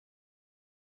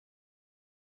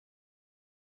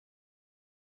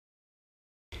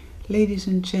Ladies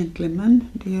and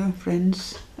gentlemen, dear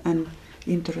friends and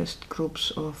interest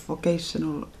groups of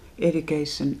vocational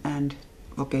education and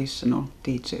vocational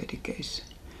teacher education,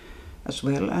 as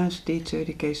well as teacher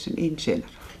education in general.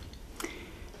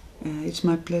 It's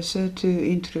my pleasure to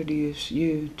introduce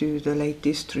you to the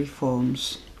latest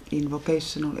reforms in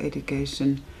vocational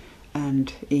education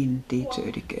and in teacher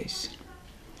education.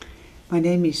 My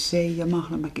name is Seija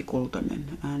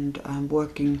Mahlamäki-Kultanen and I'm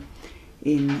working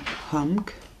in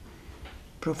HAMK.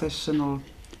 Professional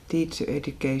teacher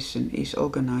education is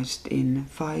organized in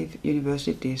 5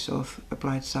 universities of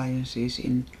applied sciences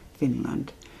in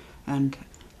Finland, and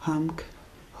HAMK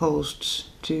hosts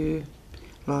 2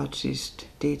 largest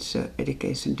teacher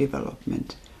education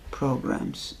development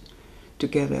programs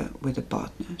together with the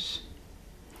partners.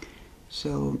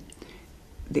 So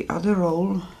the other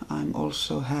role I'm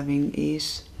also having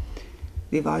is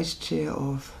the Vice Chair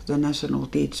of the National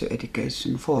Teacher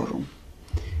Education Forum.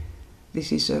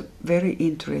 This is a very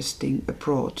interesting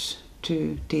approach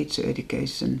to teacher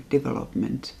education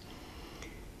development,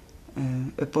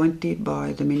 appointed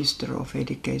by the Minister of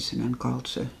Education and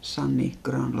Culture, Sanni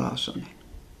Grahn-Laasonen.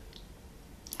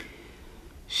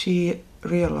 She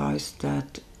realized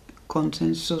that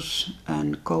consensus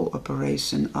and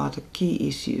cooperation are the key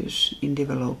issues in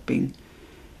developing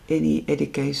any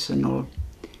educational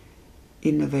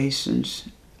innovations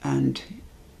and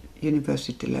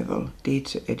university-level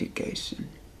teacher education.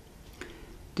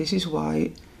 This is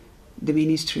why the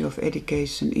Ministry of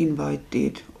Education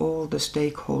invited all the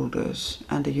stakeholders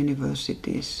and the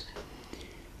universities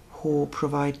who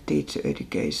provide teacher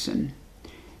education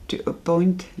to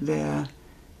appoint their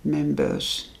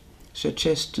members'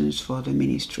 suggestions for the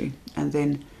ministry, and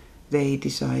then they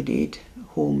decided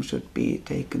whom should be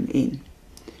taken in.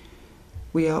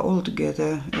 We are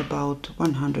altogether about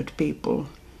 100 people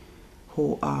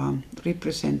who are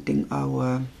representing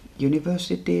our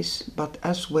universities, but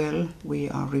as well we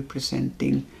are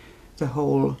representing the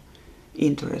whole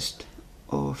interest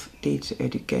of teacher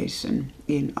education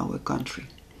in our country.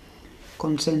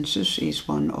 Consensus is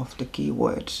one of the key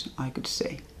words, I could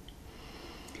say.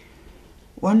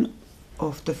 One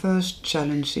of the first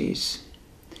challenges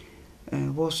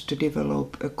was to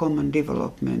develop a common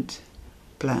development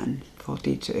plan for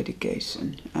teacher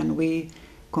education, and we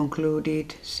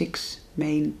concluded 6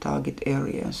 main target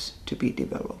areas to be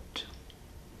developed.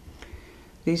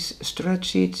 This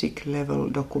strategic level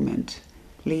document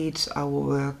leads our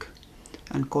work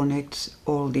and connects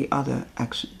all the other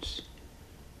actions.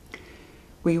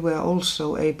 We were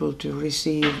also able to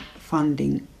receive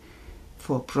funding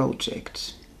for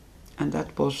projects, and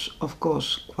that was of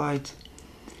course quite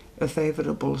a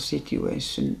favorable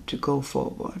situation to go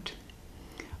forward.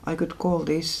 I could call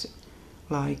this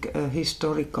like a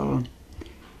historical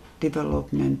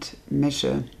development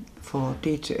measure for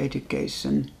teacher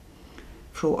education.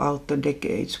 Throughout the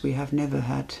decades we have never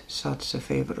had such a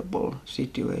favorable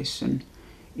situation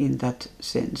in that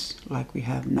sense like we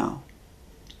have now.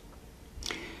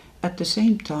 At the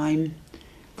same time,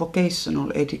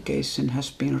 vocational education has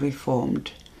been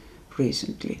reformed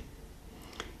recently.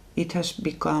 It has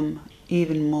become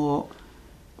even more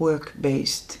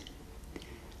work-based,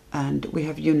 and we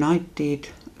have united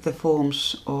the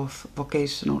forms of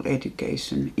vocational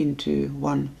education into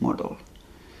one model,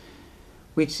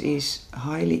 which is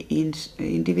highly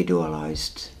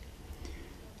individualized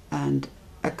and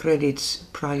accredits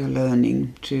prior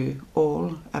learning to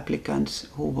all applicants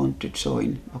who want to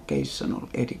join vocational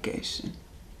education.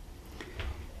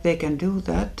 They can do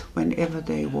that whenever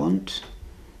they want,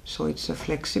 so it's a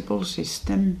flexible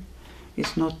system.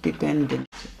 It's not dependent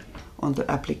on the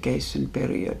application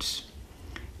periods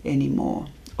anymore.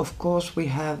 Of course, we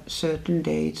have certain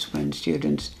dates when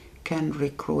students can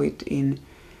recruit in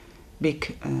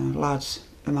big, large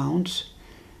amounts,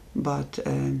 but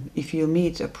if you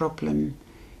meet a problem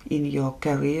in your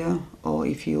career, or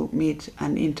if you meet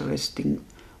an interesting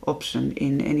option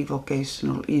in any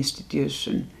vocational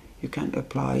institution, you can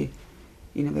apply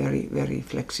in a very, very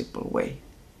flexible way.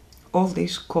 All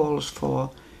this calls for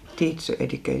teacher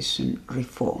education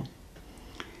reform.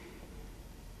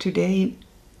 Today,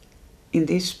 in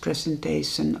this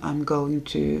presentation, I'm going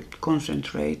to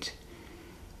concentrate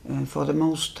for the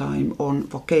most time on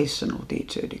vocational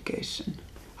teacher education.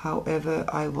 However,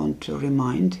 I want to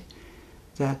remind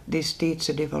that this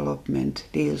teacher development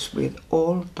deals with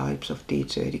all types of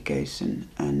teacher education,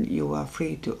 and you are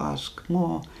free to ask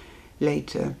more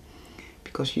later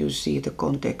because you see the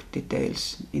contact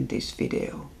details in this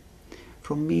video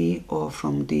from me or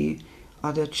from the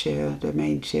other chair, the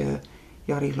main chair,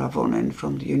 Jari Lavonen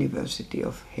from the University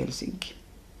of Helsinki.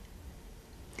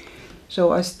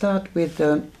 So I start with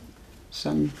the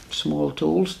some small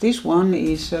tools. This one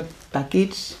is a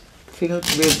package filled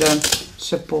with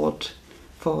support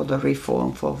for the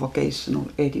reform for vocational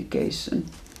education.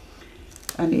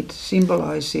 And it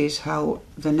symbolizes how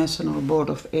the National Board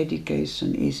of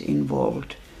Education is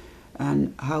involved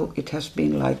and how it has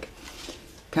been like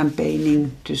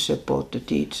campaigning to support the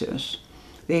teachers.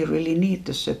 They really need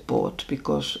the support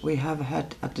because we have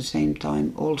had at the same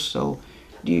time also,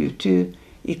 due to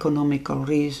economical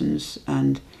reasons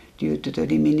and due to the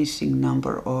diminishing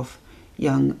number of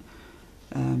young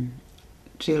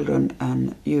children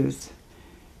and youth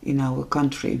in our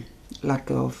country,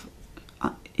 lack of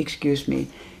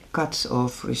cuts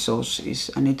of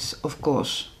resources, and it's of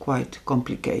course quite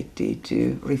complicated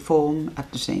to reform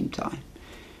at the same time.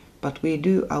 But we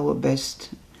do our best,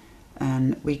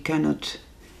 and we cannot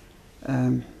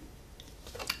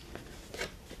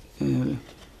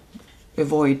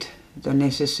avoid the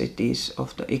necessities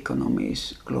of the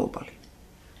economies globally.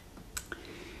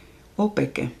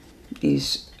 OPEKE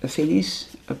is a Finnish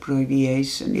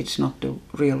abbreviation. It's not the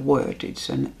real word, it's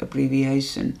an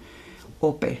abbreviation.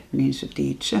 OPE means a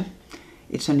teacher.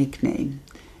 It's a nickname,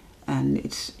 and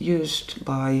it's used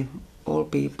by all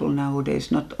people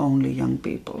nowadays, not only young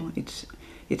people.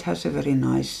 It has a very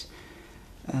nice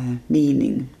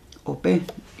meaning.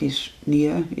 OPE is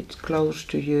near, it's close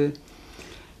to you,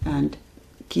 and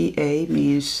KA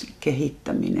means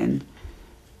kehittäminen,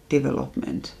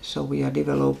 development. So we are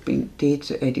developing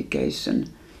teacher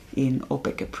education in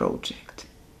OPEKE project.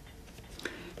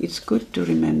 It's good to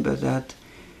remember that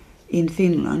in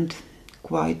Finland,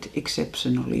 quite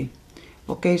exceptionally,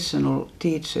 vocational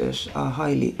teachers are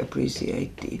highly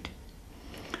appreciated.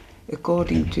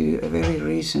 According to a very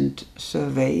recent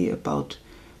survey about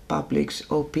public's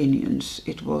opinions,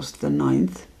 it was the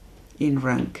 9th in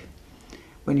rank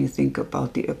when you think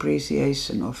about the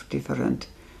appreciation of different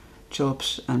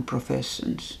jobs and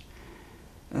professions.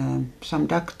 Some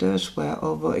doctors were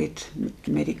over it,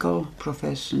 medical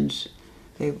professions,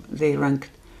 they ranked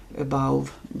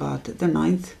above, but the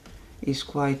 9th is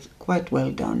quite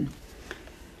well done.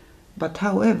 But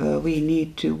however, we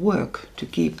need to work to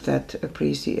keep that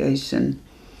appreciation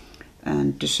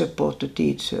and to support the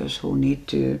teachers who need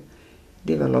to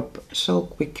develop so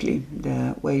quickly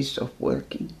their ways of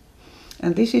working.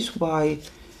 And this is why,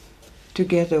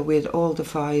 together with all the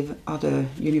 5 other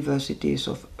universities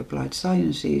of applied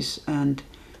sciences and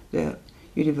the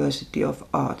University of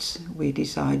Arts, we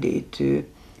decided to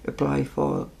apply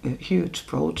for a huge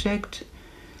project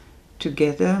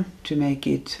together to make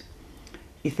it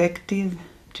effective,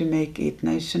 to make it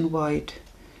nationwide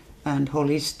and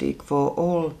holistic for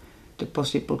all the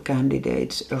possible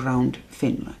candidates around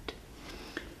Finland.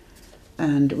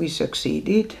 And we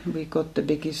succeeded. We got the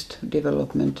biggest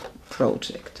development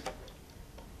project.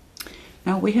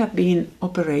 Now we have been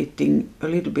operating a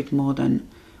little bit more than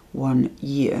 1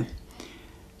 year.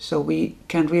 So we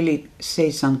can really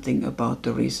say something about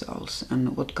the results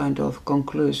and what kind of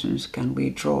conclusions can we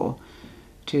draw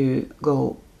to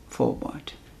go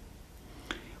forward.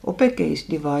 OPEKE is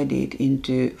divided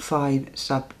into 5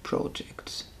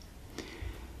 sub-projects.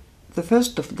 The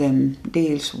first of them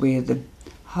deals with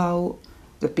how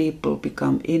the people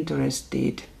become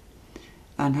interested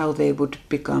and how they would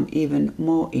become even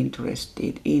more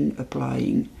interested in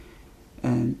applying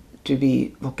to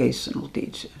be vocational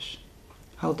teachers,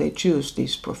 how they choose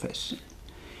this profession.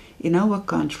 In our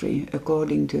country,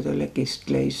 according to the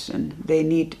legislation, they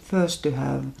need first to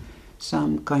have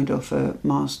some kind of a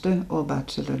master or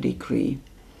bachelor degree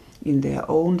in their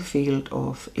own field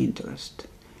of interest.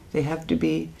 They have to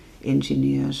be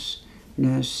engineers,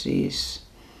 nurses,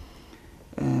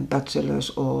 bachelors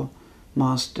or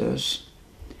masters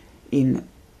in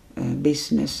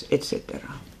business, etc.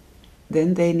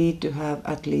 Then they need to have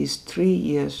at least 3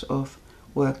 years of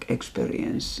work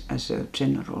experience as a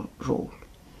general rule.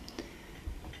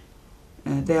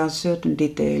 There are certain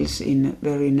details in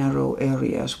very narrow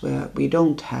areas where we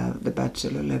don't have the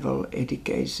bachelor level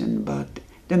education, but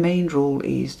the main rule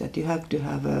is that you have to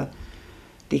have a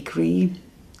degree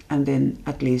and then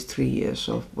at least 3 years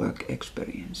of work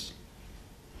experience.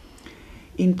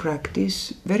 In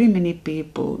practice, very many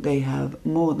people, they have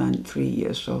more than 3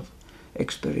 years of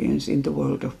experience in the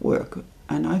world of work.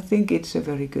 And I think it's a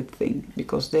very good thing,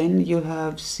 because then you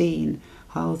have seen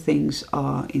how things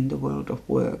are in the world of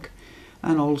work.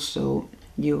 And also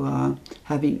you are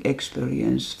having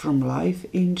experience from life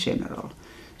in general.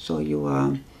 So you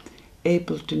are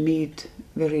able to meet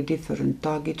very different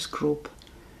targets group,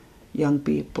 young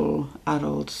people,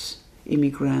 adults,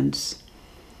 immigrants,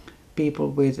 people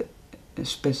with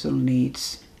special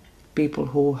needs, people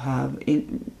who have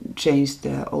changed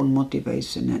their own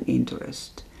motivation and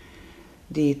interest.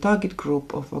 the target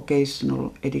group of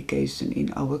vocational education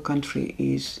in our country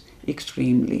is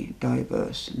extremely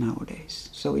diverse nowadays.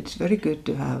 So it's very good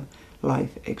to have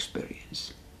life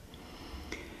experience.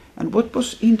 And what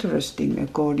was interesting,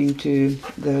 according to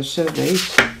the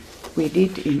surveys we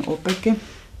did in OPEC,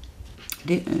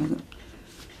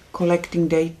 collecting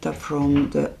data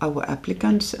from our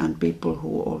applicants and people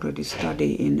who already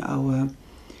study in our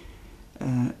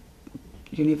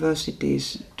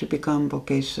universities to become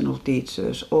vocational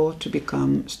teachers or to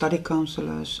become study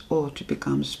counselors or to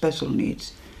become special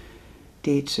needs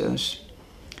teachers,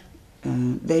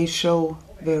 they show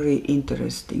very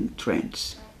interesting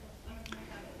trends.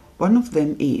 One of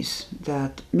them is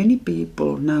that many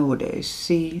people nowadays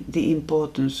see the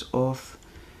importance of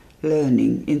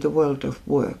learning in the world of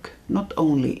work, not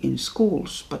only in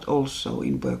schools but also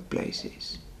in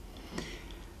workplaces.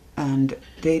 And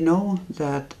they know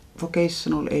that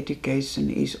vocational education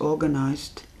is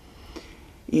organized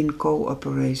in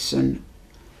cooperation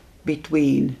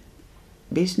between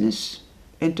business,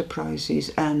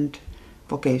 enterprises and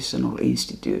vocational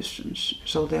institutions.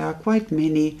 So there are quite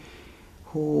many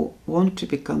who want to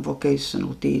become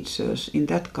vocational teachers in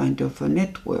that kind of a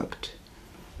networked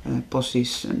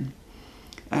position.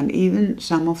 And even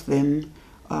some of them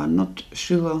are not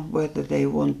sure whether they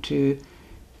want to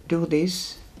do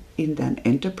this in an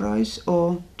enterprise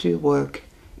or to work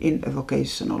in a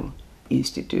vocational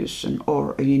institution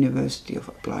or a university of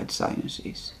applied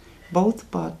sciences.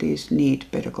 Both parties need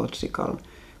pedagogical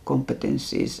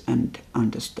competencies and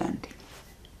understanding.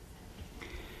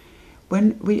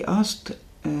 When we asked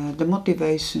the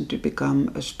motivation to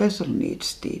become a special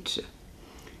needs teacher,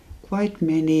 quite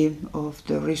many of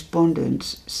the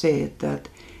respondents said that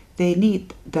they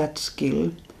need that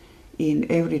skill in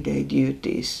everyday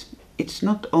duties. It's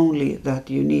not only that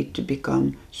you need to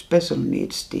become special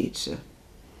needs teacher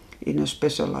in a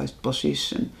specialized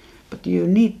position, but you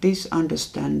need this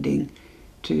understanding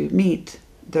to meet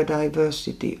the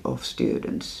diversity of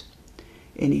students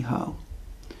anyhow.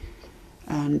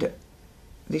 And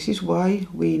this is why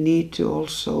we need to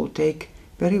also take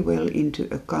very well into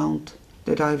account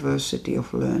the diversity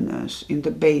of learners in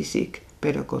the basic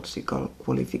pedagogical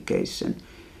qualification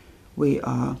we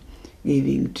are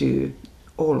giving to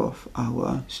all of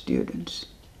our students,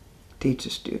 teacher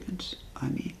students, I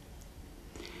mean.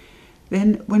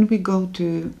 Then when we go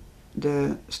to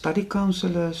the study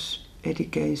counselors'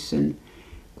 education,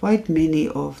 quite many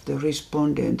of the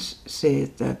respondents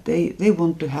said that they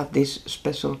want to have this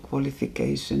special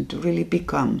qualification to really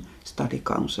become study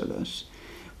counselors.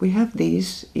 We have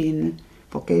these in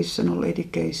vocational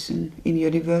education, in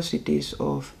universities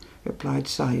of applied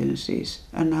sciences,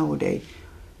 and nowadays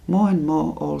more and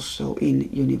more also in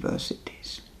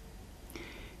universities.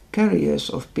 Careers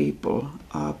of people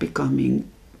are becoming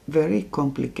very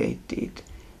complicated.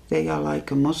 They are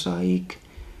like a mosaic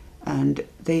and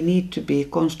they need to be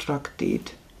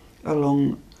constructed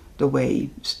along the way,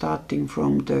 starting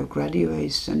from the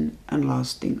graduation and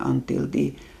lasting until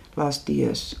the last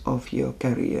years of your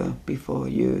career before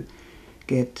you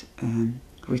get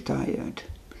retired.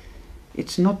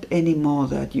 It's not anymore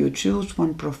that you choose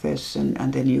one profession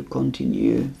and then you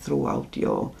continue throughout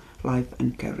your life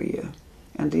and career.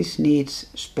 And this needs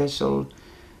special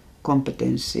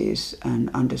competencies and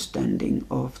understanding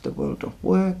of the world of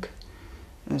work,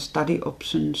 study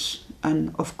options,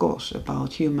 and of course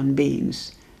about human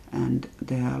beings and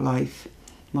their life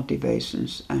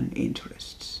motivations and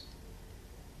interests.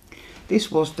 This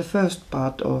was the first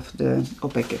part of the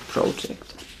OPEC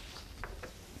project.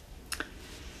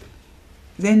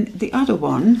 Then the other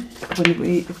one, when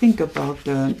we think about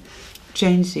the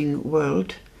changing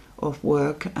world of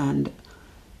work and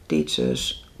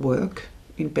teachers' work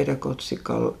in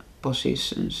pedagogical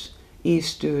positions,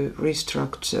 is to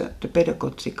restructure the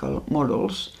pedagogical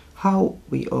models, how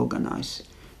we organize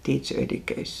teacher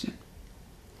education.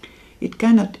 It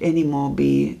cannot anymore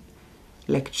be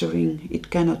lecturing, it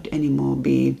cannot anymore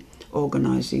be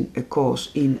organizing a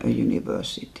course in a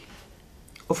university.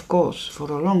 Of course,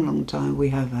 for a long time we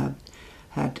have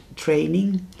had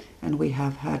training and we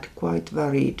have had quite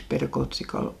varied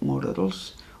pedagogical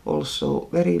models, also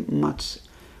very much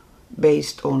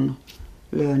based on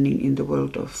learning in the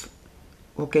world of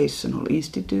vocational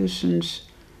institutions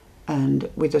and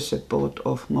with the support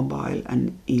of mobile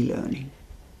and e-learning.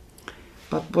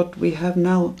 But what we have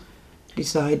now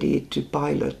decided to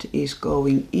pilot is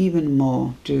going even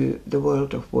more to the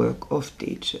world of work of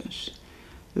teachers.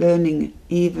 Learning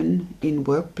even in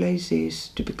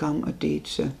workplaces to become a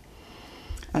teacher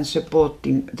and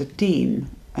supporting the team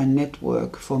and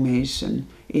network formation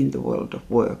in the world of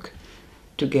work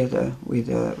together with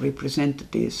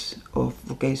representatives of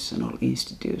vocational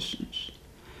institutions.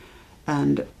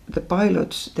 And the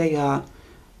pilots, they are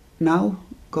now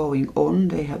going on.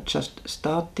 They have just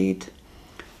started.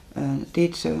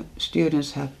 Teacher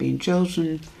students have been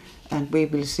chosen, and we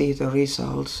will see the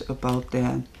results about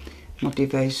their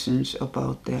motivations,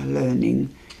 about their learning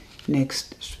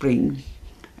next spring,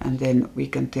 and then we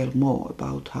can tell more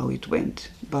about how it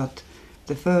went. But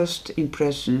the first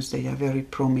impressions, they are very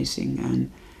promising,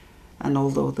 and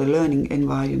although the learning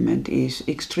environment is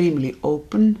extremely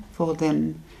open for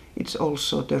them, it's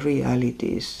also the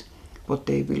realities what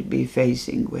they will be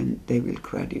facing when they will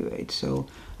graduate. So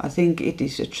I think it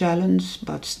is a challenge,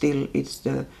 but still it's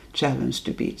the challenge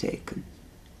to be taken.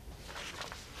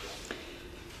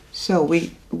 So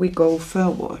we go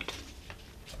forward.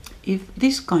 If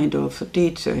this kind of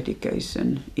teacher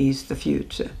education is the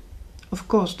future, of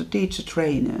course the teacher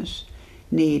trainers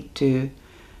need to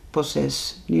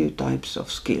possess new types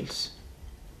of skills.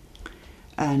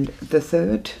 And the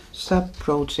third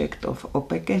sub-project of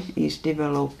OPECE is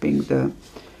developing the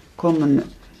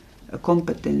common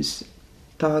competence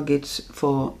targets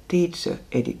for teacher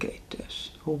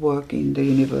educators who work in the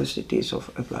universities of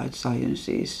applied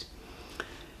sciences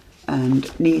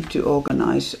and need to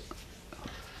organize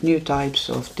new types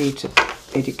of teacher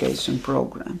education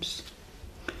programs.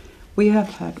 We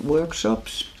have had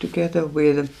workshops together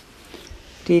with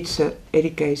teacher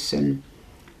educators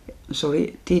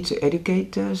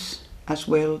as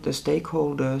well the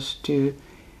stakeholders to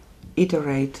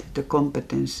iterate the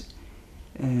competence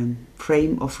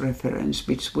frame of reference,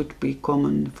 which would be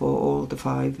common for all the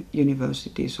 5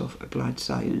 universities of applied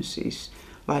sciences,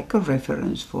 like a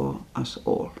reference for us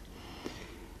all.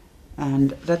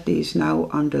 And that is now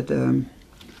under the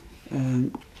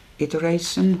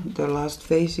iteration, the last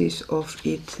phases of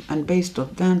it, and based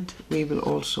on that we will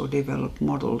also develop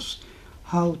models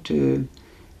how to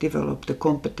develop the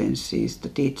competencies the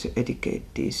teacher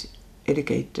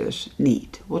educators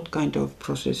need, what kind of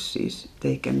processes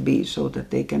they can be, so that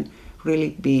they can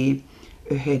really be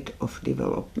ahead of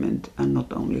development and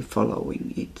not only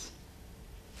following it.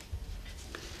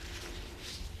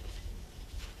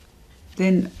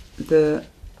 Then the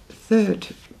third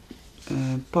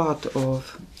part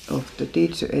of the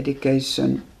teacher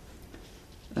education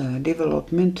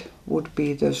development would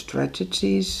be the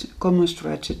strategies, common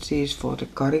strategies for the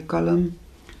curriculum,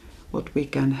 what we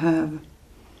can have.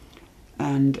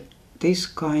 And this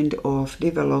kind of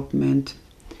development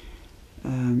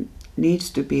needs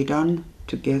to be done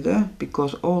together,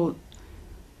 because all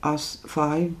us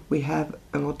 5, we have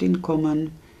a lot in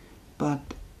common,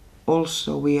 but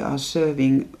also we are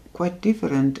serving quite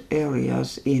different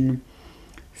areas in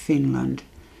Finland.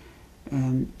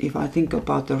 If I think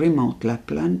about the remote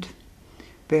Lapland,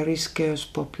 very scarce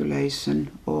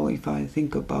population, or if I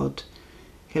think about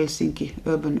Helsinki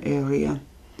urban area,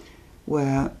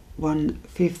 where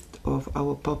 1/5 of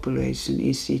our population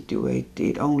is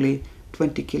situated only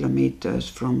 20 kilometers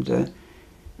from the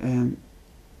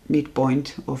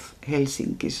midpoint of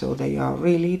Helsinki. So they are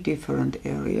really different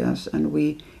areas, and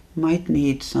we might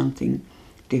need something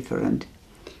different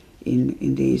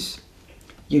in these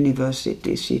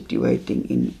universities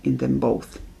situating in them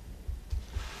both.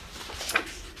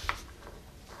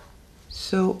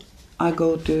 So I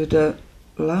go to the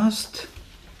last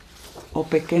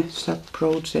OPECE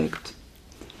sub-project,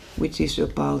 which is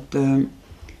about the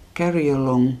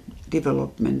carry-along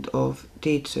development of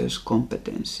teachers'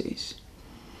 competencies.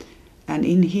 And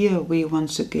in here we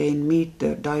once again meet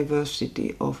the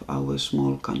diversity of our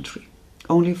small country.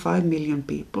 Only 5 million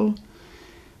people,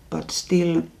 but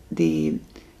still the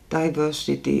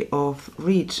diversity of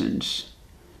regions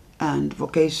and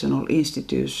vocational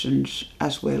institutions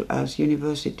as well as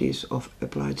universities of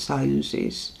applied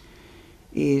sciences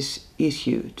is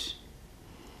huge.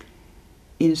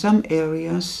 In some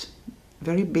areas,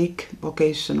 very big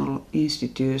vocational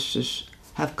institutions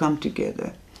have come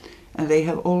together, and they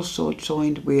have also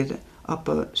joined with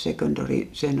upper secondary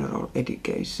general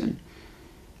education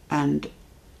and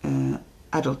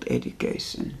adult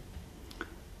education.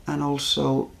 And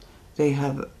also they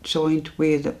have joined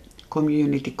with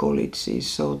community colleges,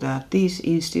 so that these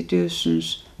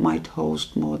institutions might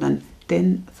host more than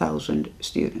 10,000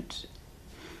 students.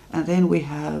 And then we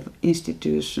have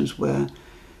institutions where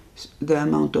the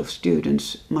amount of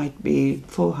students might be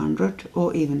 400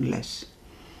 or even less,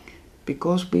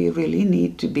 because we really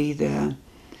need to be there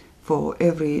for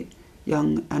every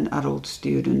young and adult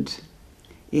student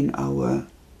in our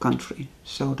country,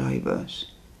 so diverse.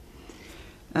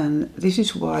 And this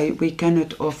is why we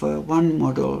cannot offer one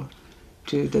model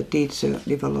to the teacher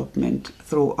development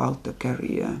throughout the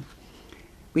career.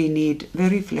 We need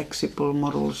very flexible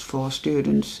models for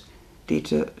students,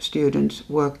 teacher students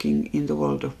working in the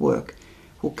world of work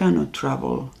who cannot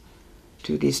travel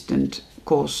to distant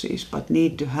courses but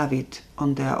need to have it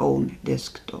on their own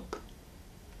desktop.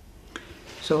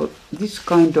 So this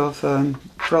kind of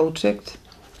project,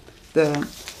 the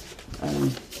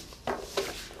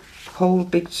whole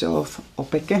picture of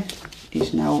OPEKE,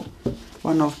 is now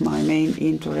one of my main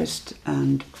interests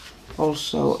and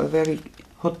also a very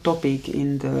hot topic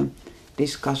in the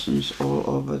discussions all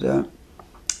over the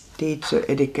teacher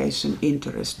education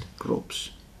interest groups.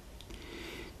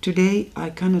 Today I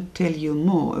cannot tell you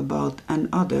more about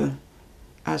another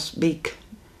as big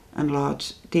and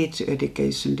large teacher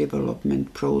education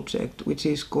development project, which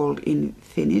is called in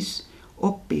Finnish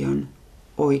Oppijan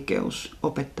oikeus,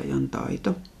 opettajan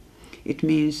taito. It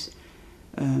means,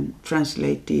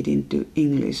 translated into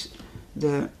English,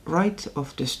 the right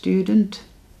of the student,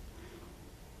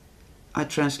 I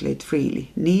translate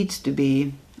freely, needs to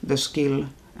be the skill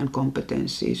and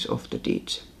competencies of the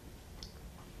teacher.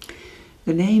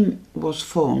 The name was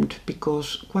formed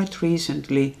because quite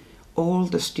recently all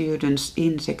the students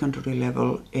in secondary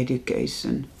level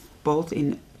education, both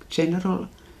in general,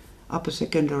 upper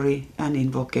secondary and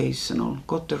in vocational,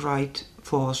 got the right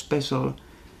for special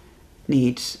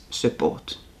needs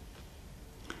support.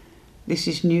 This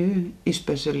is new,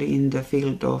 especially in the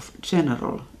field of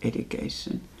general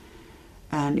education.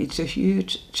 And it's a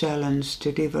huge challenge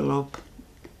to develop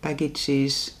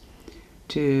packages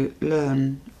to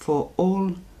learn for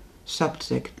all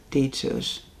subject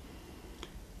teachers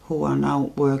who are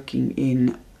now working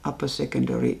in upper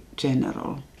secondary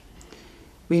general.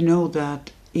 We know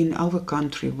that in our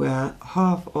country, where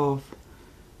half of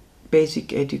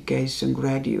basic education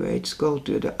graduates go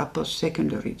to the upper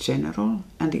secondary general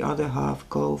and the other half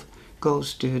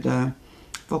goes to the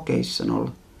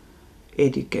vocational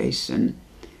education,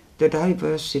 the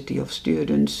diversity of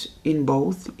students in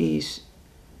both is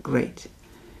great.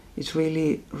 It's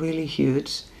really, really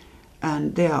huge,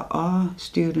 and there are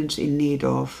students in need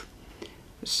of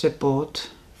support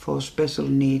for special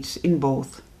needs in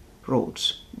both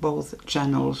routes, both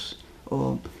channels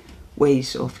or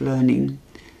ways of learning,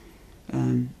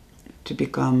 to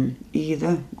become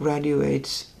either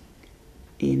graduates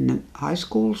in high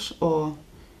schools or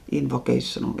in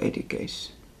vocational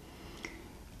education.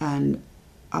 And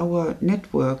our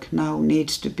network now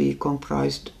needs to be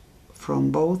comprised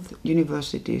from both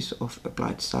universities of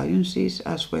applied sciences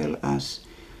as well as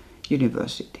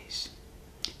universities.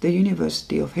 The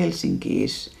University of Helsinki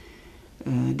is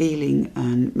dealing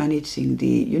and managing the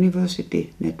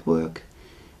university network,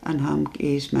 and HAMK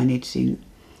is managing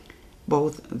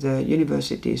both the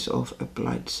universities of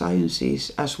applied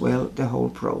sciences as well the whole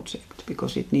project,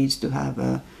 because it needs to have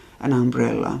an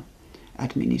umbrella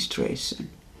administration.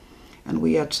 And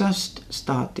we are just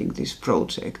starting this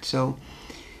project, so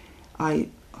I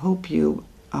hope you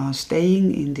are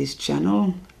staying in this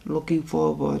channel. Looking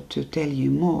forward to tell you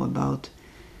more about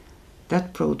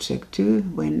that project too,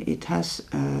 when it has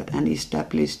an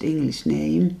established English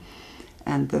name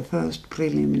and the first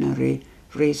preliminary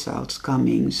results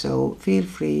coming. So feel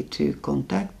free to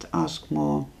contact, ask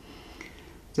more.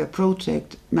 The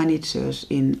project managers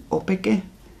in OPEKE,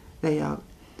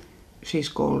 she's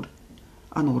called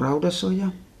Anu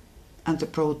Raudasoja, and the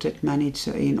project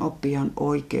manager in Oppijan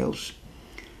oikeus,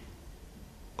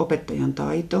 opettajan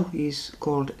taito, is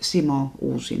called Simo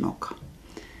Uusinoka.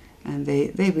 And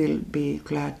they will be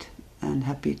glad and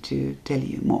happy to tell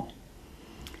you more.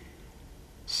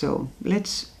 So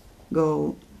let's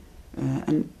go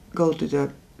and go to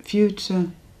the future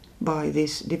by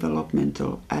this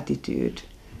developmental attitude.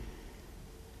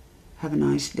 Have a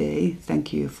nice day.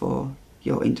 Thank you for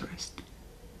your interest.